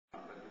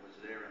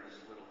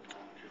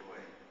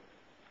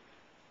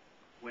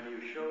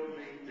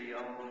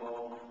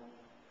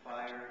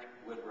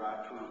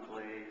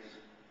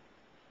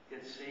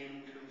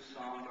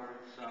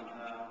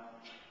somehow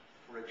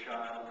for a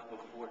child of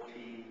 14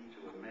 to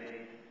a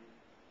maid.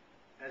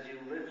 As you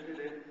lifted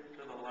it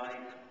to the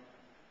light,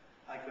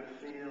 I could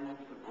feel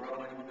the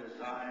growing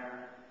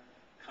desire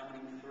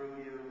coming through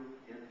you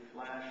in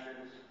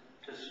flashes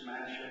to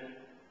smash it,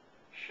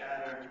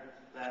 shatter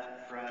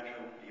that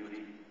fragile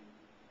beauty,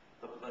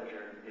 the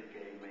pleasure it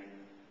gave me.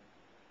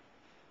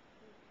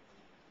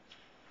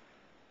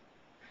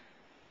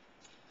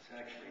 It's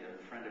actually a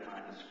friend of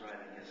mine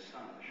describing his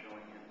son,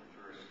 showing him the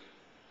first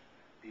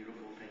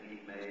beautiful thing he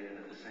made, and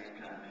at the same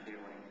time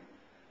feeling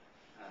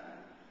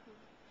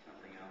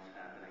something else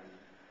happening.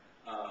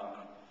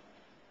 I'll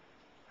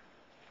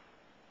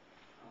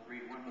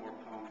read one more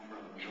poem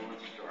from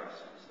North Star,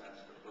 since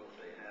that's the book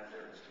they have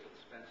there. It's too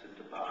expensive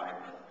to buy,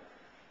 but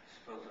I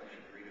suppose I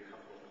should read a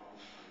couple of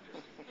poems from it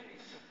just in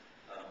case.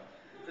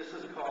 This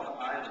is called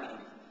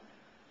Island,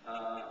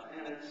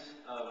 and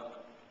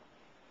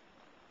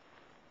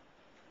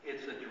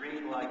it's a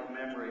dreamlike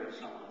memory of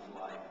someone's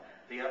life.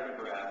 The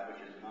epigraph,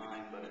 which is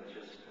mine, but it's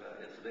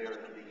there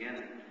at the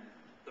beginning.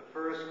 The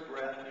first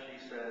breath, she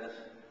says,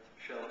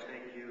 shall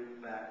take you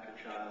back to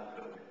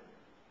childhood.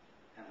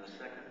 And the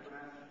second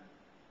breath,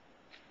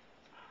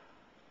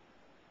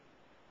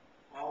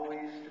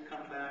 always to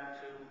come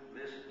back to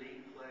this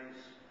deep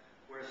place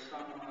where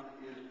someone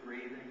is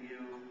breathing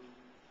you,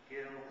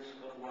 gills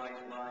of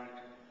white light,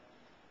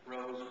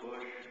 rose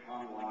bush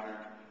on water.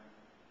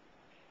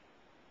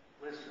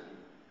 Listen,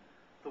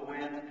 the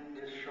wind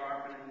is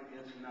sharpening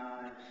its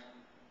knives.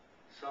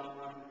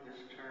 Someone is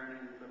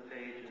turning the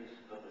pages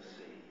of the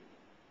sea.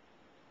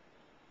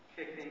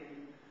 Kicking,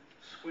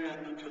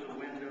 swim to the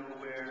window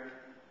where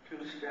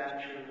two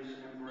statues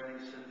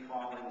embrace in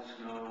falling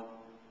snow.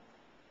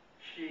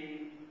 She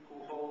who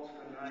holds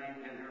the night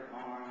in her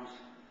arms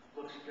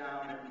looks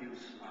down at you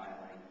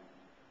smiling.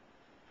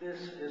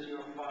 This is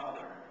your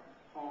father,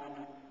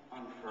 home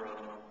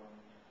unfurled.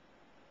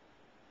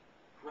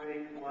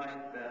 Great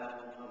white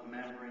bell of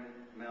memory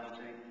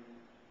melting.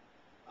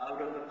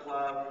 Out of the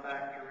cloud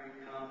factory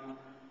come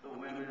the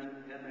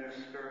women in their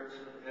skirts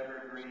of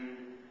evergreen,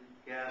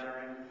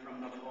 gathering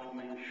from the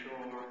foaming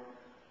shore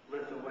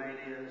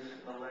Lithuania's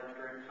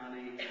electric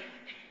honey,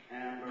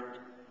 amber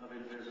of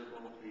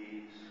invisible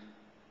bees.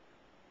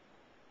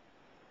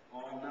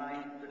 All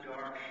night the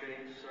dark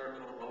shades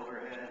circle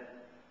overhead,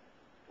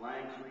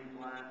 blankly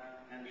black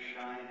and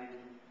shining,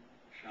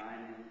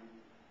 shining.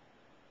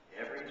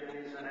 Every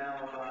day's an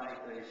alibi,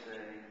 they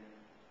say.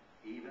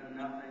 Even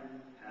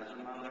nothing has a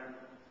mother.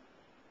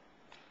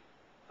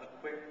 A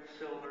quick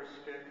silver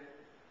stick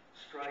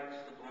strikes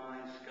the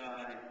blind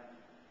sky,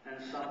 and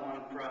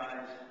someone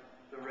cries,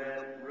 the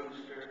red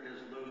rooster is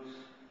loose.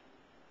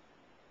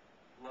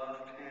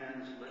 Loved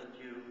hands lift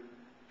you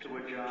to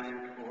a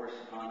giant horse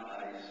on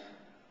ice.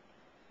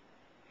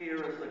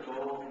 Here is the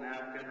gold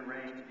napkin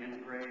ring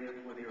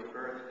engraved with your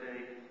birth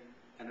date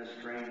and a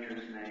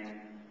stranger's name.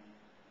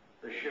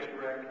 The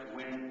shipwrecked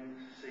winged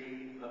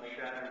sea of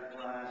shattered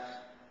glass,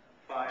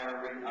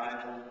 fiery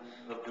islands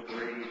of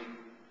debris,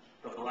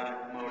 the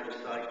black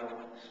motorcycle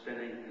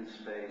spinning in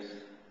space.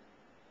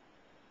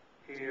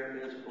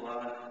 Here is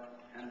blood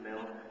and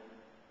milk,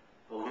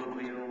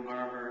 alluvial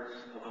murmurs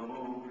of a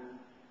moon,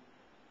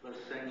 the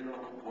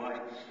single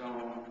white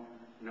stone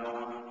no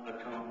one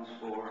atones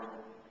for.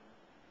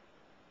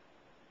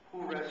 Who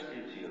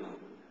rescues you?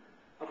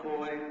 A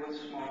boy with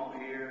small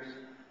ears,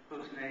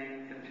 whose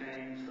name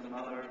contains the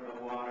mother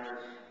of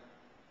waters.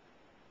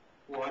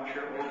 Watch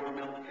her over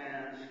milk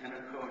cans in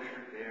a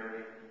kosher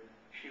dairy.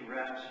 She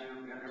wraps you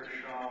in her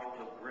shawl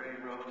of gray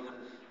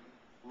roses,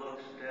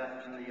 looks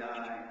death in the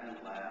eye and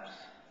laughs.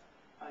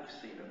 I've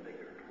seen a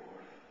bigger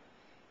dwarf.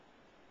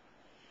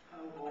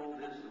 How old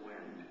is the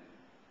wind?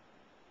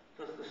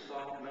 Does the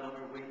salt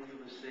miller weep for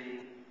the sea?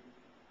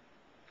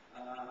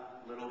 Ah,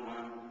 little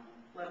one,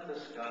 let the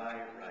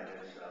sky right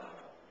itself.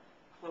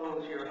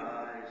 Close your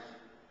eyes.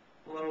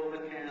 Blow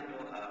the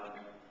candle out.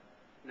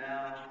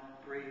 Now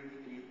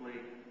breathe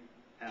deeply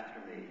after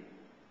me.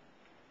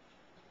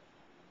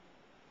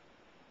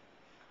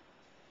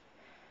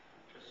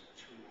 Just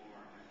two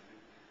more, I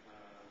think.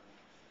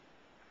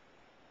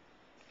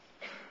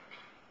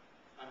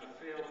 I'm a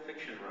failed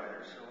fiction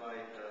writer, so I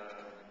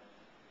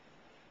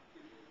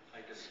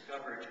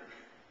discovered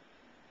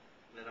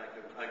that I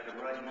could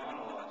write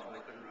monologues, but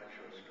I couldn't write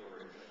short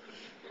stories.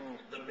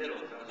 The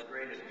middle, I was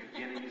great at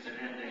beginnings and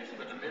endings,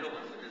 but the middle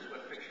is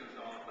what fiction is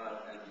all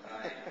about, and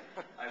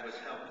I was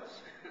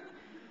helpless.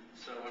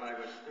 So when I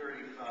was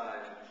 35,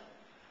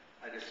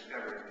 I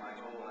discovered my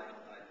whole life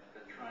I'd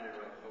been trying to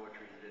write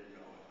poetry and didn't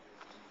know it.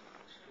 It was an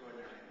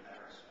extraordinary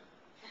embarrassment.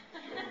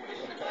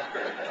 Wasted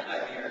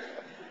 35 years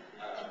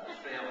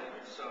failing.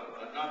 So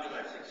not that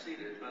I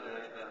succeeded, but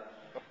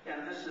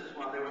and this is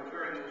one. There were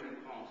very moving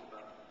poems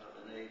about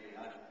the Navy.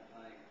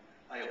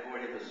 I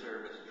avoided the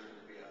service during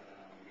the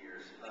Vietnam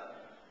years,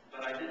 but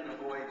I didn't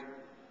avoid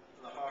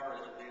the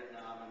horrors of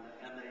Vietnam,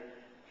 and they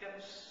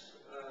kept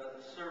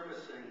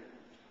surfacing.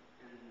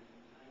 In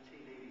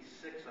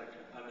 1986,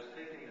 I was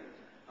taking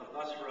a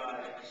bus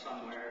ride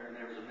somewhere, and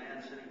there was a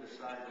man sitting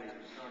beside me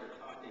who started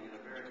talking in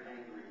a very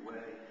angry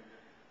way.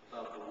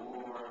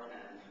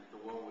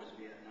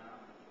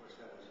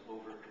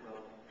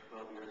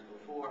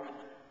 before,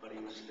 but he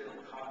was still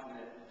caught in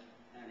it,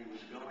 and he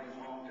was going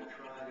home to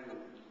try to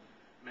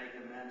make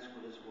amends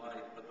with his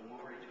wife. But the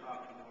more he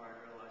talked, the more I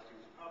realized he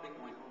was probably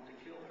going home to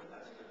kill her.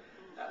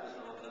 That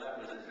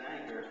was his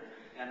anger.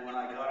 And when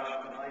I got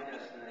off at my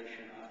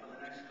destination, for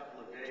the next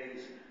couple of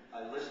days,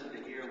 I listened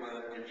to hear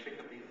whether in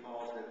Chicopee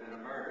Falls there had been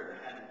a murder.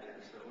 There hadn't been,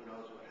 so who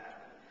knows what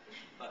happened.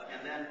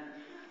 And then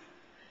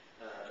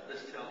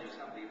this tells you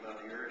something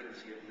about the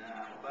urgency of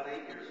now. About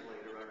 8 years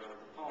later, I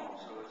wrote the poem,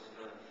 so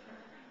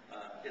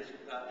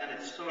and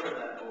it's sort of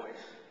that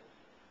voice.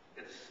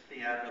 It's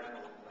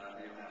theatrical.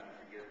 You'll have to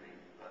forgive me,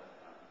 but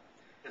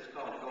it's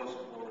called Ghost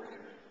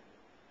Warrior.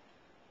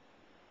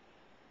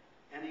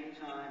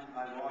 Anytime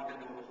I walk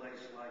into a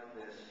place like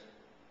this,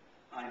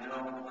 I know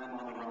I'm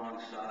on the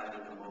wrong side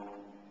of the moon.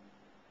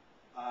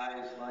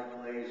 Eyes like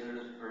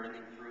lasers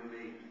burning through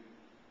me.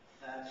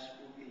 That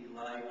spooky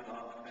light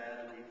off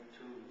badly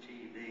tuned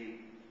TV.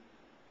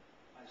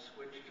 I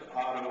switch to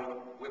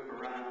auto, whip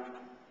around.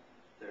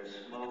 There's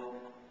smoke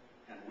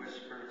and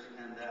whispers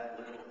and that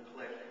little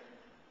click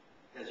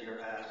as your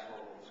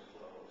assholes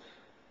close.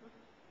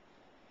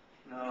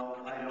 No,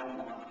 I don't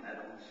want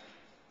medals,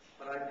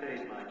 but I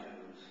paid my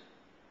dues.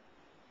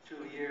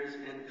 2 years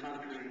in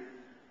country,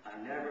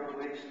 I never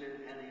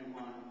wasted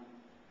anyone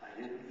I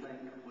didn't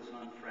think was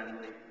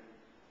unfriendly.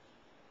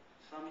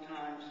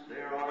 Sometimes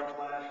there are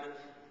flashes,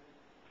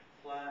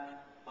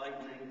 flat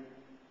lightning,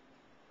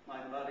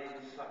 my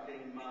buddies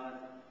sucking mud,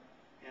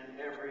 and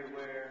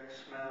everywhere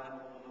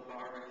smell of a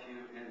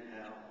barbecue in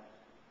hell.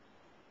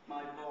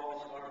 My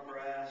balls are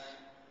brass,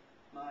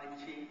 my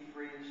teeth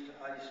freeze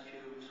to ice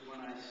cubes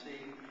when I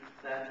see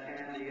that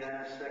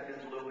candy-ass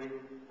second Louis,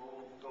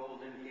 old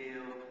golden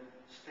heel,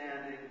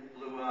 standing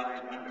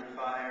blue-eyed under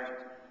fire.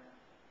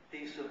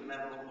 Piece of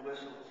metal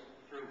whistles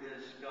through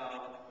his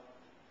skull.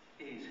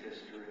 He's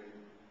history.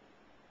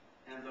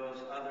 And those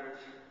others,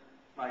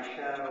 my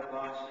shadow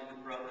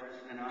boxing brothers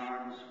in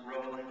arms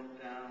rolling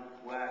down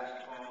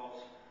waxed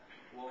halls,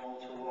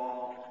 wall to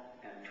wall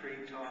and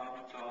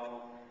treetop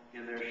tall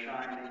in their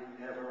shining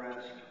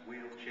Everest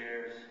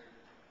wheelchairs,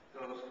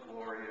 ghost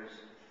warriors.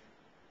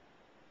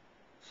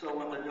 So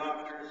when the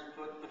doctors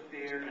put the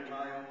fear in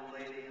my old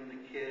lady and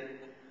the kid,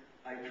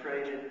 I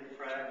traded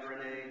frag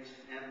grenades,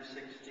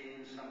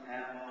 M16, some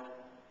ammo,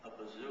 a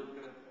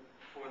bazooka,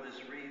 for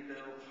this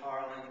rebuilt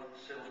Harley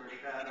Silver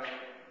Shadow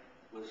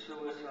with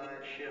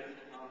suicide shift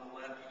on the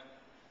left,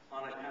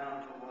 on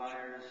account of the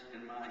wires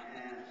in my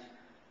hands,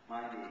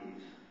 my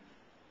knees.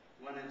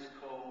 When it's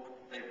cold,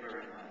 they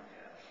burn like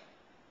hell.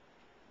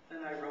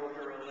 Then I wrote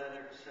her a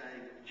letter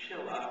saying,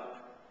 chill out,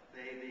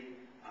 baby,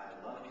 I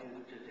love you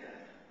to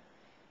death.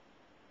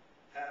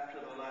 After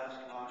the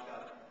last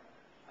lockup,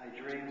 I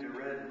dreamed a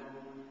red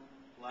moon,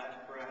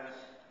 black brass,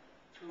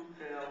 2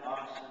 pale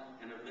oxen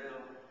in a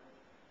bill.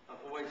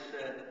 A voice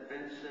said,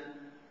 Vincent,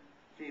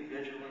 be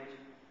vigilant,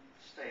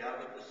 stay out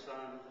of the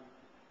sun.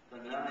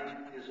 The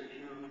night is a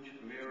huge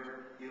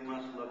mirror you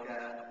must look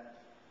at.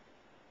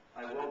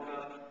 I woke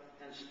up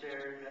and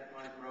stared at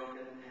my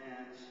broken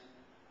hands,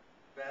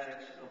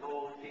 bags of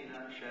old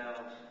peanut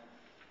shells,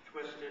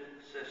 twisted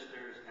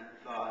sisters, and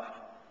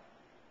thought,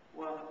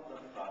 what the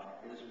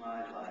fuck is my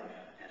life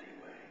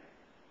anyway?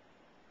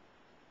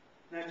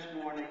 Next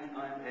morning,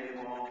 I'm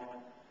AWOL,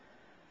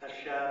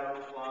 a shadow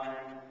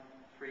flying,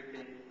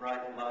 freaking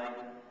bright light,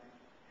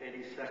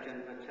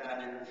 82nd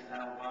Battalion's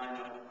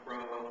albino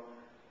crow,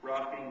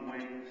 rocking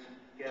wings,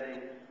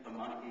 getting the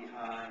monkey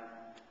high,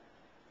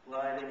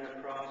 gliding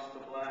across the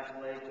black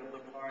lake of the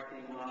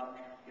parking lot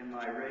in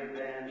my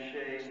Ray-Ban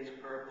shades,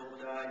 purple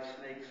dyed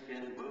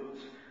snakeskin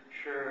boots,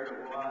 shirt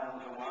of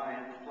wild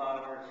Hawaiian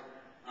flowers.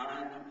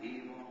 I'm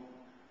evil,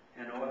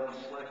 and oil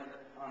slick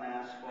on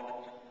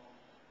asphalt.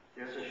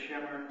 There's a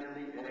shimmer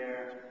in the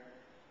air,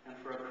 and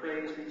for a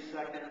crazy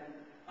second,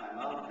 I'm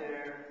out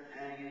there,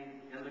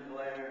 hanging in the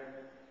glare,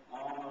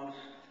 almost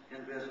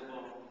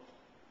invisible.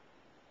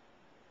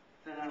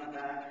 Then I'm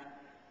back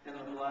in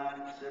the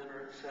black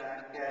zippered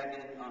sack,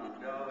 gagging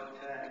on dog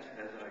tags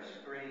as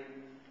I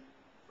scream,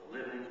 the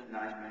living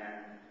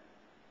nightmare.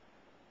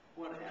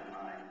 What am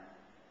I?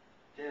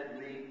 Dead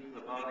meat,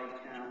 the body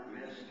count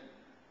missed.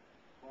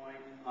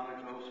 Point on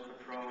a ghost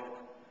patrol.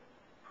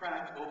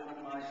 Crack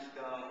open my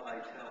skull, I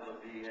tell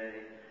the VA.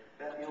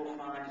 Bet you'll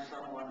find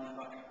someone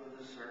fucked with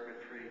the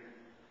circuitry.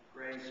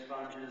 Gray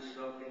sponges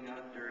soaking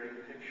up dirty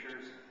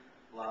pictures,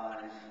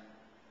 lies.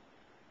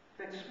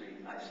 Fix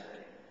me, I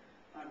say.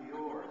 I'm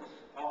yours,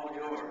 all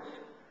yours.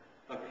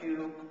 A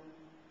few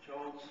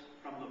jolts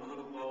from the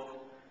blue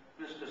bolt.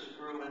 Mr.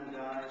 Screw-in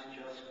dies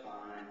just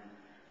fine.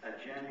 A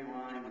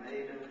genuine,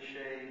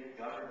 made-in-the-shade,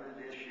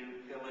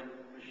 government-issued killing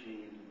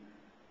machine.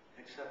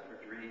 Except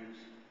for dreams,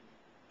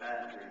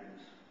 bad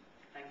dreams.